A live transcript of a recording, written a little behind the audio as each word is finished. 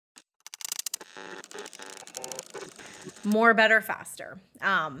More, better, faster.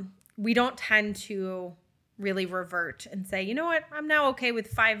 We don't tend to really revert and say, you know what, I'm now okay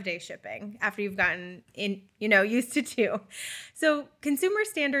with 5-day shipping after you've gotten used to 2. So consumer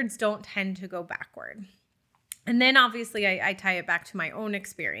standards don't tend to go backward. And then obviously I tie it back to my own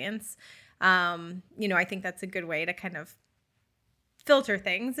experience. I think that's a good way to kind of filter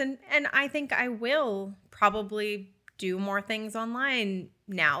things. And I think I will probably do more things online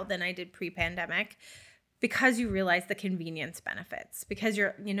now than I did pre-pandemic, because you realize the convenience benefits, because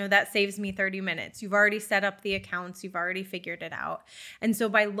that saves me 30 minutes. You've already set up the accounts. You've already figured it out. And so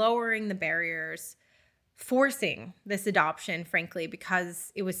by lowering the barriers, forcing this adoption, frankly,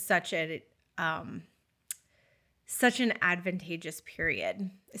 because it was such an advantageous period,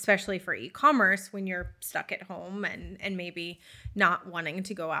 especially for e-commerce when you're stuck at home and maybe not wanting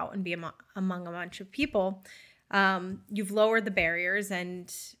to go out and be among a bunch of people. You've lowered the barriers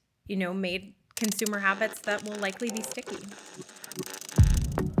and, made consumer habits that will likely be sticky.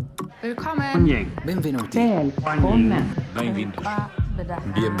 Willkommen. Benvenuti.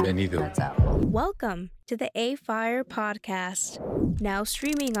 Bienvenido. Welcome to the A-Fire podcast, now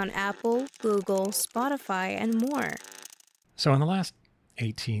streaming on Apple, Google, Spotify, and more. So in the last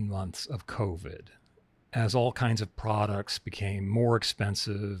 18 months of COVID, as all kinds of products became more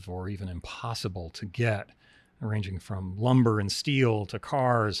expensive or even impossible to get, ranging from lumber and steel to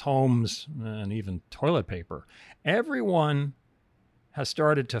cars, homes, and even toilet paper, everyone has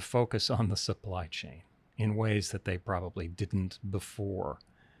started to focus on the supply chain in ways that they probably didn't before.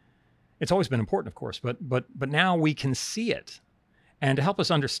 It's always been important, of course, but now we can see it. And to help us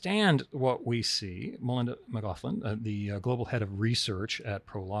understand what we see, Melinda McLaughlin, the global head of research at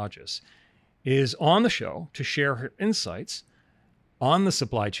Prologis, is on the show to share her insights on the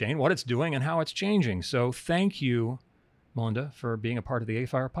supply chain, what it's doing, and how it's changing. So thank you, Melinda, for being a part of the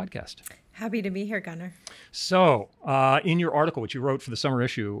A-Fire podcast. Happy to be here, Gunnar. So in your article, which you wrote for the summer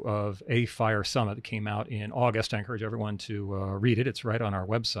issue of A-Fire Summit that came out in August, I encourage everyone to read it. It's right on our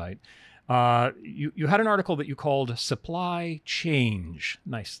website. You had an article that you called Supply Change.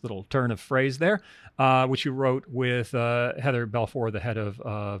 Nice little turn of phrase there, which you wrote with Heather Balfour, the head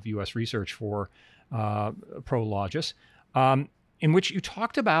of U.S. research for Prologis, in which you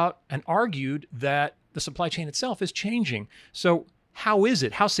talked about and argued that the supply chain itself is changing. So how is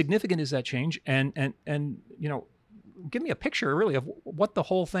it? How significant is that change? And give me a picture really of what the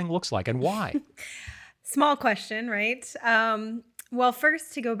whole thing looks like and why. Small question, right? Well,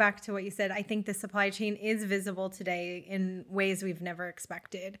 first, to go back to what you said, I think the supply chain is visible today in ways we've never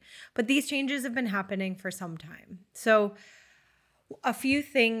expected. But these changes have been happening for some time. So a few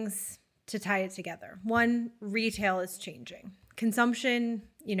things to tie it together. One, retail is changing. Consumption,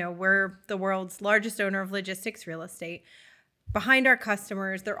 we're the world's largest owner of logistics real estate. Behind our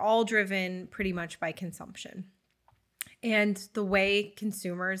customers, they're all driven pretty much by consumption. And the way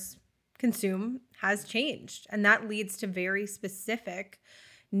consumers consume has changed. And that leads to very specific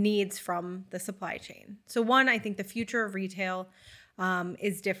needs from the supply chain. So one, I think the future of retail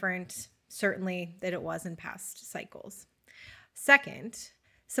is different, certainly, than it was in past cycles. Second,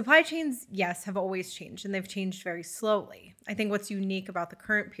 supply chains, yes, have always changed, and they've changed very slowly. I think what's unique about the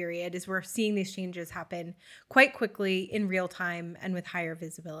current period is we're seeing these changes happen quite quickly in real time and with higher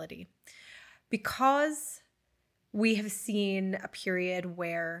visibility. Because we have seen a period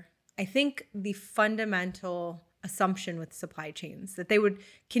where I think the fundamental assumption with supply chains that they would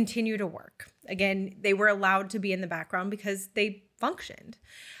continue to work. Again, they were allowed to be in the background because they functioned.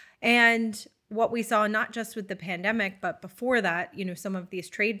 And what we saw, not just with the pandemic, but before that, some of these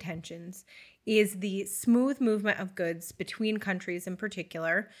trade tensions, is the smooth movement of goods between countries in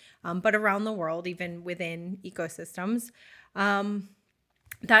particular, but around the world, even within ecosystems.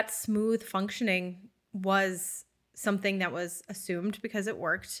 That smooth functioning was something that was assumed because it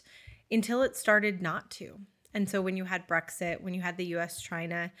worked until it started not to. And so when you had Brexit, when you had the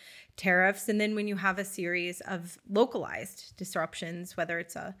US-China tariffs, and then when you have a series of localized disruptions, whether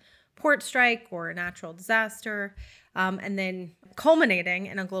it's a port strike or a natural disaster, and then culminating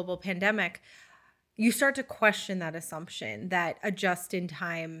in a global pandemic, you start to question that assumption that a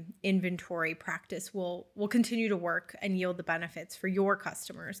just-in-time inventory practice will continue to work and yield the benefits for your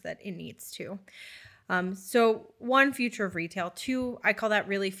customers that it needs to. So one, future of retail. Two, I call that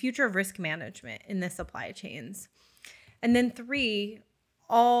really future of risk management in the supply chains. And then three,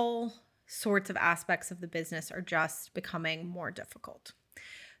 all sorts of aspects of the business are just becoming more difficult.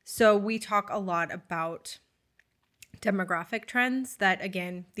 So we talk a lot about demographic trends that,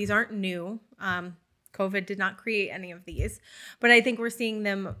 again, these aren't new. COVID did not create any of these, but I think we're seeing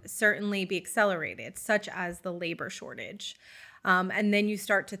them certainly be accelerated, such as the labor shortage. And then you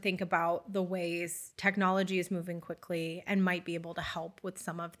start to think about the ways technology is moving quickly and might be able to help with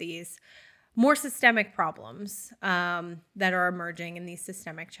some of these more systemic problems that are emerging and these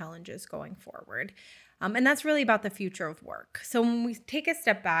systemic challenges going forward. And that's really about the future of work. So when we take a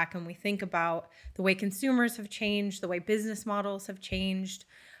step back and we think about the way consumers have changed, the way business models have changed,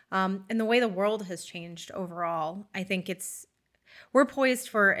 and the way the world has changed overall, I think we're poised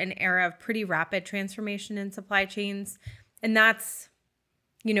for an era of pretty rapid transformation in supply chains. And that's,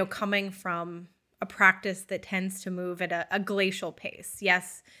 coming from a practice that tends to move at a glacial pace.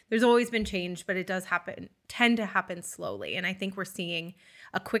 Yes, there's always been change, but it does tend to happen slowly. And I think we're seeing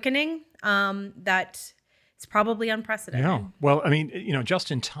a quickening that is probably unprecedented. Yeah. Well, I mean, just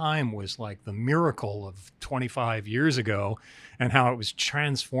in time was like the miracle of 25 years ago, and how it was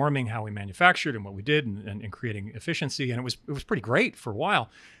transforming how we manufactured and what we did, and creating efficiency. And it was pretty great for a while.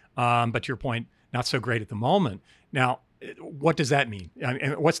 But to your point, not so great at the moment. Now, what does that mean? I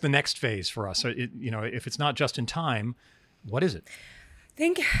mean, what's the next phase for us? So if it's not just in time, what is it?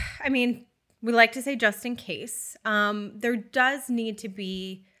 We like to say just in case. There does need to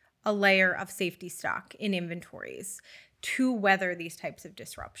be a layer of safety stock in inventories to weather these types of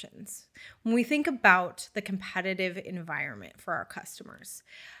disruptions. When we think about the competitive environment for our customers,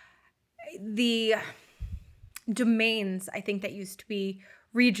 the domains, I think, that used to be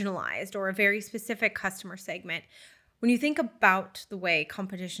regionalized or a very specific customer segment, when you think about the way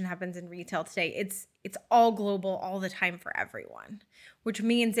competition happens in retail today, it's all global all the time for everyone, which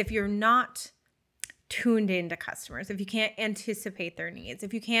means if you're not tuned into customers, if you can't anticipate their needs,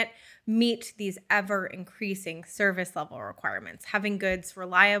 if you can't meet these ever increasing service level requirements, having goods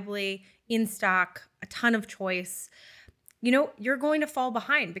reliably in stock, a ton of choice, you're going to fall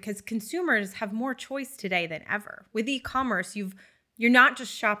behind, because consumers have more choice today than ever. With e-commerce, you're not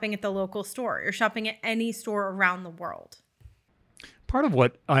just shopping at the local store, you're shopping at any store around the world. Part of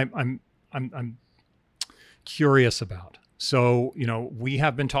what I'm curious about. So, we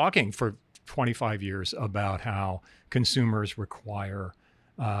have been talking for 25 years about how consumers require,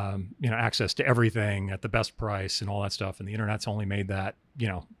 access to everything at the best price and all that stuff. And the internet's only made that,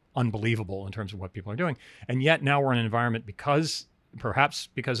 unbelievable in terms of what people are doing. And yet now we're in an environment, perhaps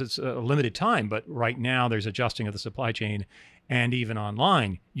because it's a limited time, but right now there's adjusting of the supply chain, and even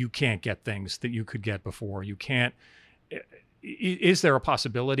online, you can't get things that you could get before. You can't. Is there a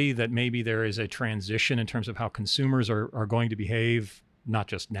possibility that maybe there is a transition in terms of how consumers are going to behave, not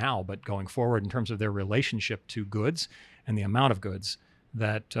just now, but going forward, in terms of their relationship to goods and the amount of goods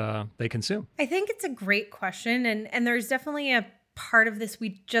that they consume? I think it's a great question. And there's definitely a part of this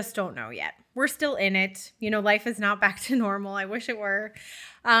we just don't know yet. We're still in it. Life is not back to normal. I wish it were.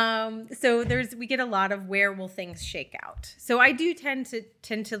 So we get a lot of where will things shake out. So I do tend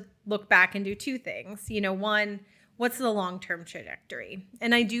to look back and do two things. One, what's the long-term trajectory?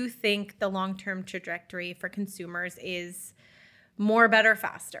 And I do think the long-term trajectory for consumers is more, better,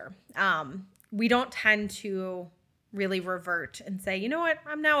 faster. We don't tend to really revert and say, you know what,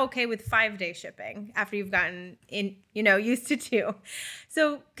 I'm now okay with 5-day shipping after you've gotten used to 2.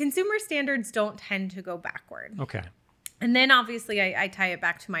 So consumer standards don't tend to go backward. Okay. And then obviously I tie it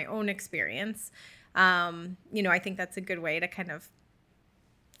back to my own experience. I think that's a good way to kind of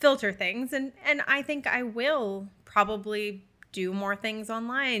filter things. And I think I will probably do more things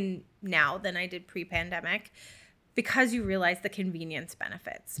online now than I did pre-pandemic, because you realize the convenience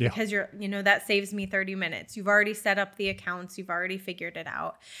benefits, because that saves me 30 minutes. You've already set up the accounts. You've already figured it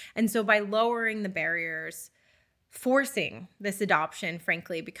out. And so by lowering the barriers, forcing this adoption,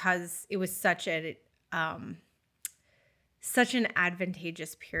 frankly, because it was such an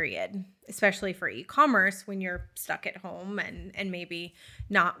advantageous period, especially for e-commerce when you're stuck at home and maybe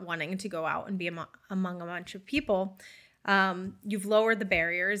not wanting to go out and be among a bunch of people. You've lowered the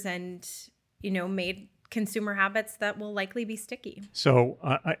barriers and, made consumer habits that will likely be sticky. So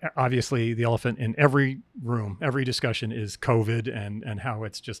obviously the elephant in every room, every discussion is COVID and how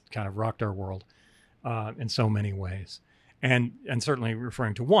it's just kind of rocked our world in so many ways. And certainly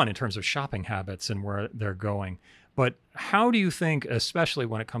referring to one in terms of shopping habits and where they're going. But how do you think, especially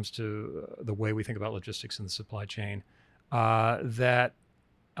when it comes to the way we think about logistics in the supply chain, that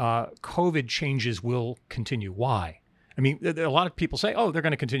COVID changes will continue? Why? I mean, a lot of people say, oh, they're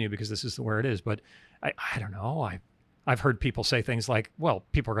going to continue because this is where it is. But I don't know. I've heard people say things like, well,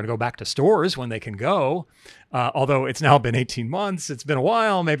 people are going to go back to stores when they can go. Although it's now been 18 months, it's been a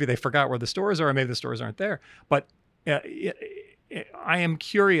while. Maybe they forgot where the stores are, or maybe the stores aren't there. But I am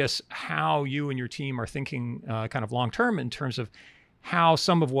curious how you and your team are thinking kind of long-term in terms of how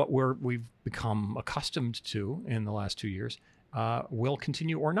some of what we've become accustomed to in the last 2 years will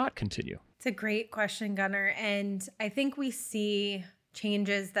continue or not continue? It's a great question, Gunnar. And I think we see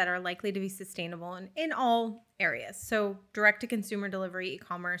changes that are likely to be sustainable in all areas. So direct-to-consumer delivery,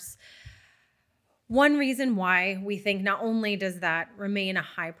 e-commerce. One reason why we think not only does that remain a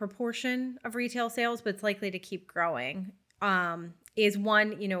high proportion of retail sales, but it's likely to keep growing, is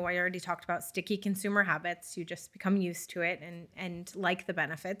one, I already talked about sticky consumer habits. You just become used to it and like the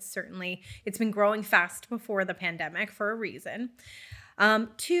benefits. Certainly, it's been growing fast before the pandemic for a reason.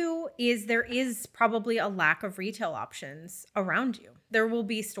 Two is there is probably a lack of retail options around you. There will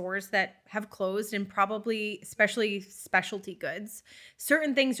be stores that have closed, and probably, especially specialty goods,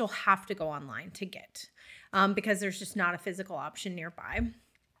 certain things you'll have to go online to get because there's just not a physical option nearby.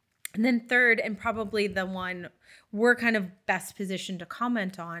 And then third, and probably the one we're kind of best positioned to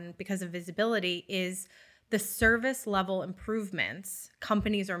comment on because of visibility, is the service level improvements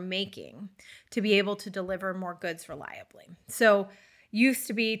companies are making to be able to deliver more goods reliably. So used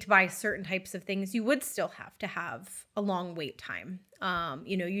to be to buy certain types of things, you would still have to have a long wait time.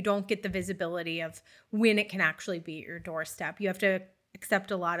 You don't get the visibility of when it can actually be at your doorstep. You have to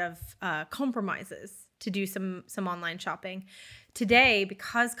accept a lot of compromises to do some online shopping. Today,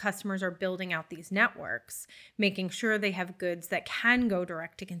 because customers are building out these networks, making sure they have goods that can go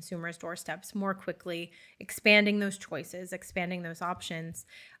direct to consumers' doorsteps more quickly, expanding those choices, expanding those options,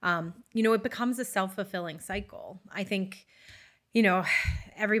 it becomes a self-fulfilling cycle. I think,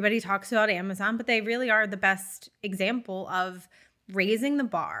 everybody talks about Amazon, but they really are the best example of raising the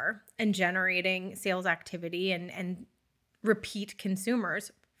bar and generating sales activity and repeat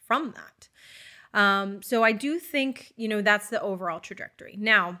consumers from that. So I do think, that's the overall trajectory.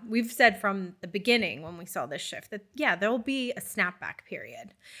 Now, we've said from the beginning when we saw this shift that, there'll be a snapback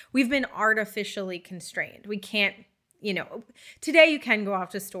period. We've been artificially constrained. We can't, today you can go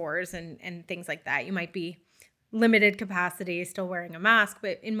off to stores and things like that. You might be limited capacity, still wearing a mask,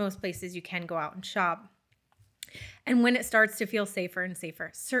 but in most places you can go out and shop. And when it starts to feel safer and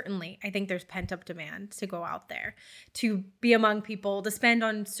safer, certainly, I think there's pent-up demand to go out there, to be among people, to spend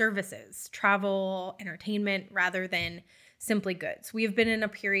on services, travel, entertainment, rather than simply goods. We have been in a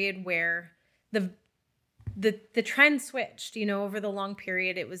period where the trend switched. Over the long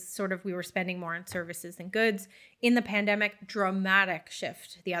period, it was sort of we were spending more on services than goods. In the pandemic, dramatic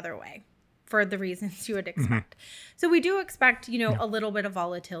shift the other way for the reasons you would expect. Mm-hmm. So we do expect, a little bit of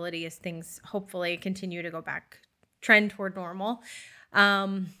volatility as things hopefully continue to go back, trend toward normal.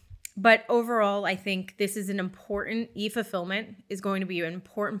 But overall, I think this is an important, e-fulfillment is going to be an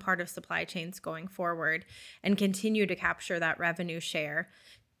important part of supply chains going forward and continue to capture that revenue share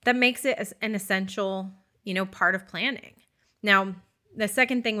that makes it an essential, part of planning. Now, the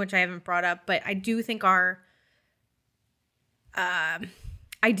second thing, which I haven't brought up, but I do think our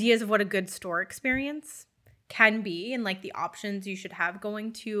ideas of what a good store experience can be and like the options you should have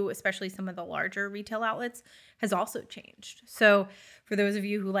going to especially some of the larger retail outlets has also changed. So for those of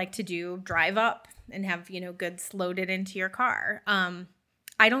you who like to drive up and have, goods loaded into your car,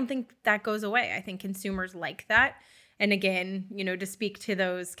 I don't think that goes away. I think consumers like that. And again, to speak to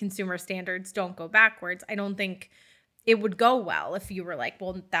those consumer standards, don't go backwards. I don't think it would go well if you were like,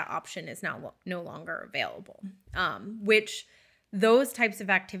 well, that option is now no longer available, which those types of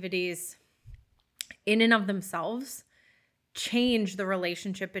activities in and of themselves change the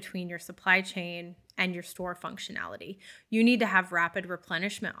relationship between your supply chain and your store functionality. You need to have rapid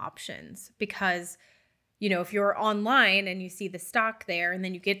replenishment options because, if you're online and you see the stock there and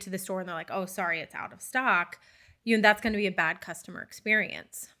then you get to the store and they're like, oh, sorry, it's out of stock, that's going to be a bad customer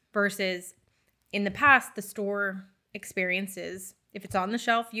experience versus in the past, the store experiences, if it's on the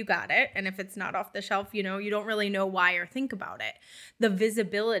shelf, you got it. And if it's not off the shelf, you don't really know why or think about it. The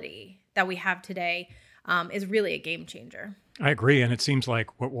visibility that we have today is really a game changer. I agree. And it seems like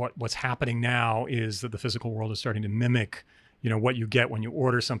what's happening now is that the physical world is starting to mimic, what you get when you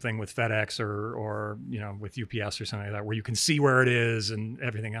order something with FedEx or with UPS or something like that, where you can see where it is and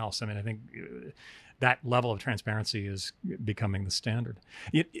everything else. I mean, I think that level of transparency is becoming the standard.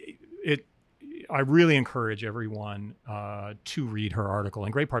 I really encourage everyone to read her article,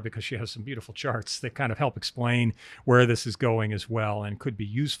 in great part because she has some beautiful charts that kind of help explain where this is going as well and could be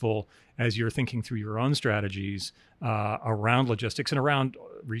useful as you're thinking through your own strategies around logistics and around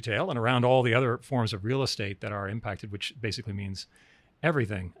retail and around all the other forms of real estate that are impacted, which basically means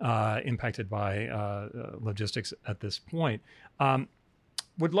everything impacted by logistics at this point.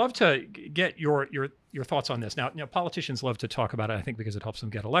 Would love to get your thoughts on this. Now, politicians love to talk about it, I think, because it helps them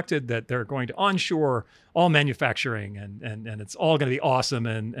get elected, that they're going to onshore all manufacturing and it's all going to be awesome.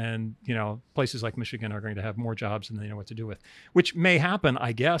 And places like Michigan are going to have more jobs than they know what to do with, which may happen,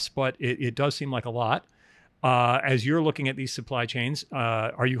 I guess, but it does seem like a lot. As you're looking at these supply chains,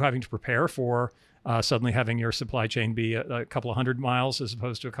 are you having to prepare for suddenly having your supply chain be a couple of 100 miles as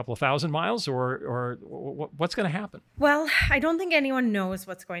opposed to a couple of 1,000 miles, or what's going to happen? Well, I don't think anyone knows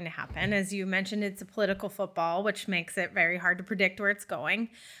what's going to happen. As you mentioned, it's a political football, which makes it very hard to predict where it's going.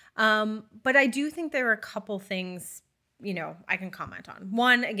 But I do think there are a couple things, I can comment on.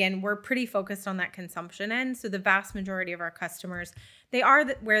 One, again, we're pretty focused on that consumption end. So the vast majority of our customers, they are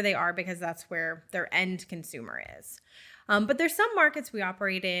where they are because that's where their end consumer is. But there's some markets we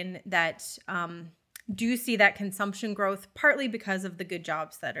operate in that do see that consumption growth, partly because of the good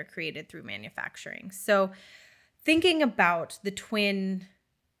jobs that are created through manufacturing. So thinking about the twin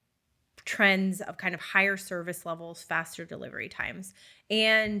trends of kind of higher service levels, faster delivery times,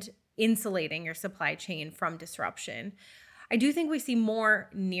 and insulating your supply chain from disruption, I do think we see more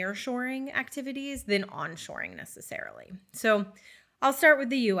nearshoring activities than onshoring necessarily. So I'll start with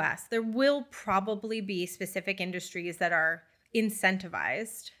the US. There will probably be specific industries that are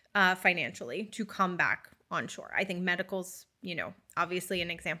incentivized financially to come back onshore. I think medical's, obviously an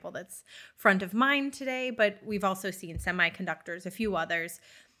example that's front of mind today, but we've also seen semiconductors, a few others,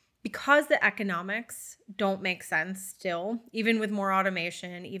 because the economics don't make sense still, even with more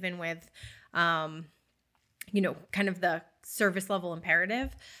automation, even with, kind of the service level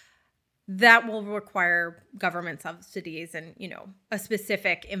imperative. That will require government subsidies and, a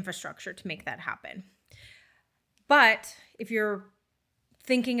specific infrastructure to make that happen. But if you're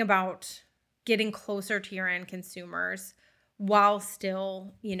thinking about getting closer to your end consumers while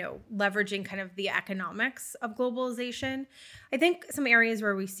still, leveraging kind of the economics of globalization, I think some areas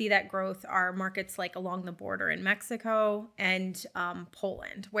where we see that growth are markets like along the border in Mexico and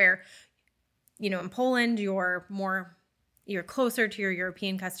Poland, where, in Poland, you're closer to your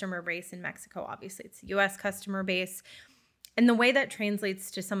European customer base. In Mexico, obviously, it's the US customer base. And the way that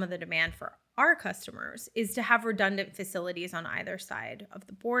translates to some of the demand for our customers is to have redundant facilities on either side of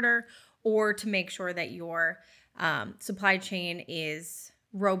the border, or to make sure that your supply chain is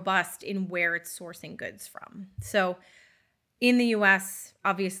robust in where it's sourcing goods from. So in the US,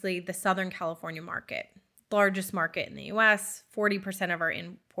 obviously, the Southern California market, largest market in the US, 40% of our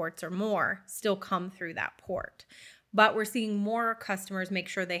imports or more still come through that port. But we're seeing more customers make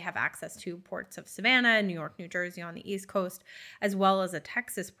sure they have access to ports of Savannah, New York, New Jersey on the East Coast, as well as a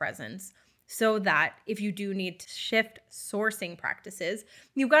Texas presence, so that if you do need to shift sourcing practices,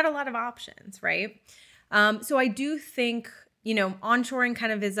 you've got a lot of options, right? So I do think, onshoring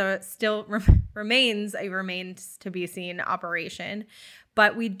kind of remains to be seen operation,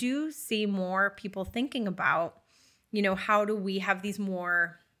 but we do see more people thinking about, how do we have these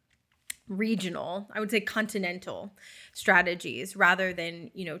more regional, I would say continental strategies rather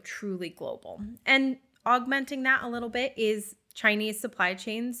than, truly global. And augmenting that a little bit is Chinese supply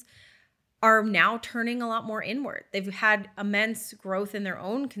chains are now turning a lot more inward. They've had immense growth in their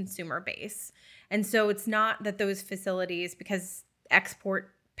own consumer base. And so it's not that those facilities, because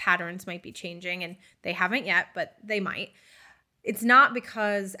export patterns might be changing, and they haven't yet, but they might. It's not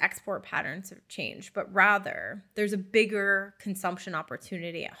because export patterns have changed, but rather there's a bigger consumption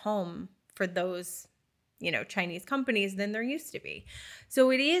opportunity at home for those, Chinese companies than there used to be.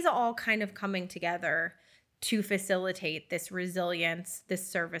 So it is all kind of coming together to facilitate this resilience, this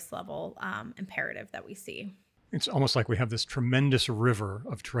service level imperative that we see. It's almost like we have this tremendous river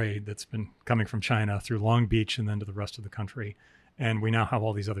of trade that's been coming from China through Long Beach and then to the rest of the country. And we now have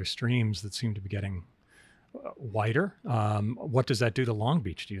all these other streams that seem to be getting wider. What does that do to Long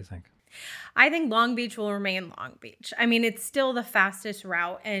Beach, do you think? I think Long Beach will remain Long Beach. I mean, it's still the fastest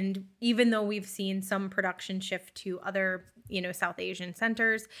route. And even though we've seen some production shift to other, South Asian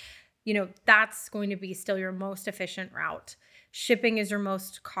centers, that's going to be still your most efficient route. Shipping is your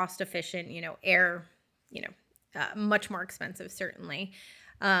most cost efficient, air, much more expensive, certainly.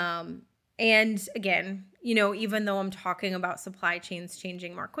 And again, even though I'm talking about supply chains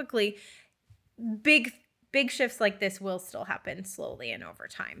changing more quickly, big shifts like this will still happen slowly and over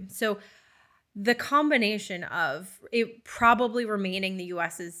time. So the combination of it probably remaining the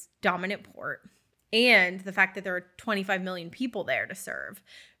US's dominant port and the fact that there are 25 million people there to serve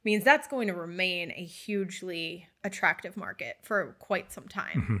means that's going to remain a hugely attractive market for quite some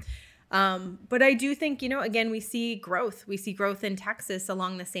time. Mm-hmm. But I do think, again, we see growth. We see growth in Texas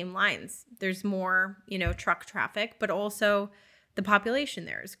along the same lines. There's more, truck traffic, but also the population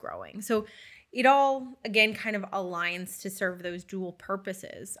there is growing. So it all, again, kind of aligns to serve those dual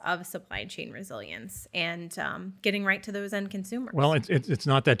purposes of supply chain resilience and getting right to those end consumers. Well, it's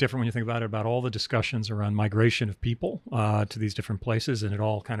not that different when you think about it, about all the discussions around migration of people to these different places, and it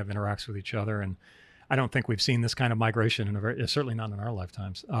all kind of interacts with each other. And I don't think we've seen this kind of migration, certainly not in our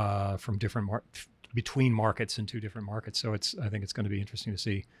lifetimes, from different shift between markets in 2 different markets. So I think it's going to be interesting to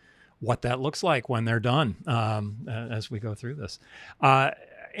see what that looks like when they're done as we go through this.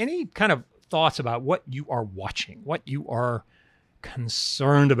 Any kind of thoughts about what you are watching, what you are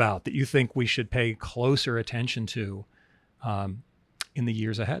concerned about that you think we should pay closer attention to in the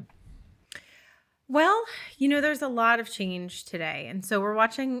years ahead? Well, there's a lot of change today, and so we're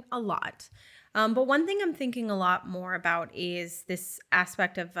watching a lot. But one thing I'm thinking a lot more about is this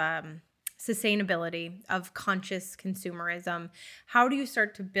aspect of sustainability, of conscious consumerism. How do you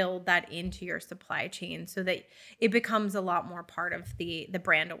start to build that into your supply chain so that it becomes a lot more part of the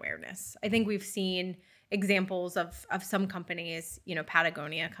brand awareness? I think we've seen examples of some companies,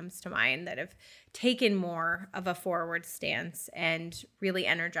 Patagonia comes to mind, that have taken more of a forward stance and really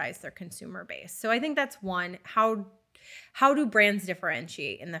energized their consumer base. So I think that's one. How do brands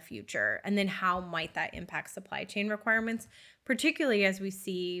differentiate in the future? And then how might that impact supply chain requirements, particularly as we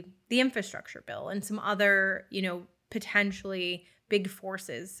see the infrastructure bill and some other, potentially big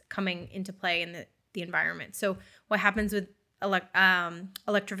forces coming into play in the environment? So what happens with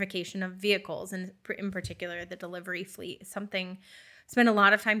electrification of vehicles, and in particular the delivery fleet, is something I spend a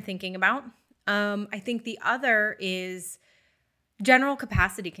lot of time thinking about. I think the other is general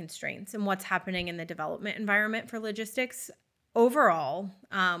capacity constraints and what's happening in the development environment for logistics. Overall,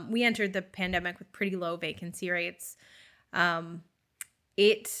 we entered the pandemic with pretty low vacancy rates.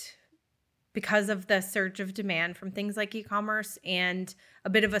 Because of the surge of demand from things like e-commerce and a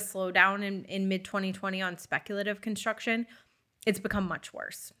bit of a slowdown in mid-2020 on speculative construction, it's become much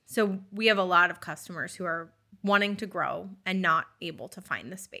worse. So we have a lot of customers who are wanting to grow and not able to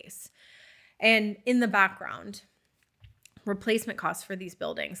find the space. And in the background, replacement costs for these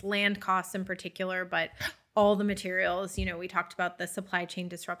buildings, land costs in particular, but all the materials, we talked about the supply chain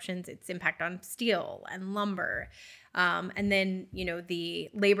disruptions, its impact on steel and lumber. And then, the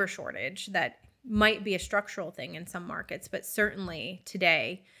labor shortage that might be a structural thing in some markets, but certainly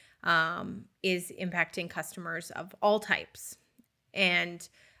today is impacting customers of all types. And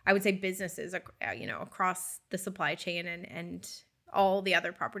I would say businesses, across the supply chain and all the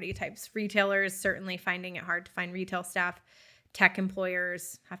other property types. Retailers certainly finding it hard to find retail staff. Tech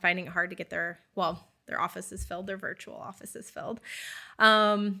employers finding it hard to get their offices filled, their virtual offices filled.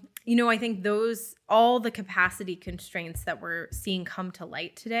 I think all the capacity constraints that we're seeing come to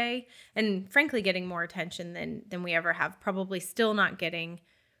light today, and frankly getting more attention than we ever have, probably still not getting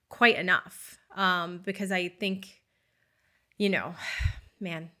quite enough. Because I think,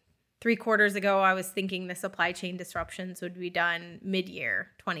 3 quarters ago, I was thinking the supply chain disruptions would be done mid-year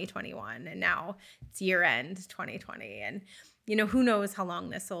 2021, and now it's year-end 2020. And, who knows how long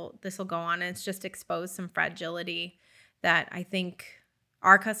this will go on. And it's just exposed some fragility that I think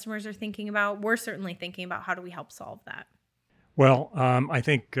our customers are thinking about. We're certainly thinking about how do we help solve that. Well, I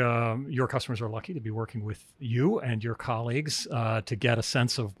think your customers are lucky to be working with you and your colleagues to get a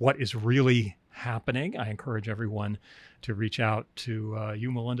sense of what is really happening. I encourage everyone to reach out to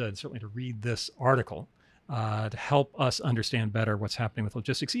you, Melinda, and certainly to read this article to help us understand better what's happening with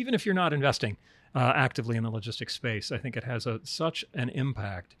logistics. Even if you're not investing actively in the logistics space, I think it has such an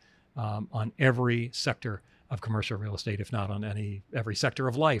impact on every sector of commercial real estate, if not on every sector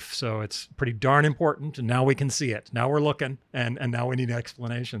of life. So it's pretty darn important. And now we can see it. Now we're looking, and now we need an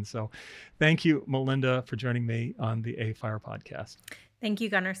explanation. So thank you, Melinda, for joining me on the AFire podcast. Thank you,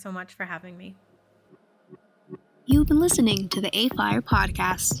 Gunnar, so much for having me. You've been listening to the AFire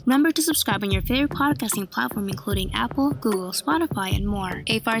podcast. Remember to subscribe on your favorite podcasting platform, including Apple, Google, Spotify, and more.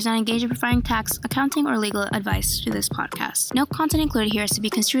 AFire is not engaged in providing tax, accounting, or legal advice to this podcast. No content included here is to be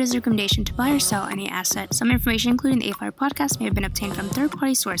construed as a recommendation to buy or sell any asset. Some information, including the AFire podcast, may have been obtained from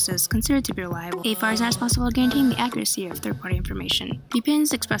third-party sources considered to be reliable. AFire is not responsible for guaranteeing the accuracy of third-party information. The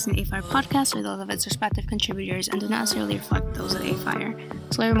opinions expressed in the AFire podcast are those of its respective contributors and do not necessarily reflect those of AFire.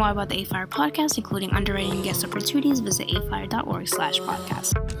 To learn more about the AFire podcast, including underwriting and guest opportunities, visit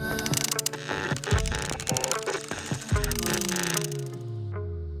afire.org/podcast.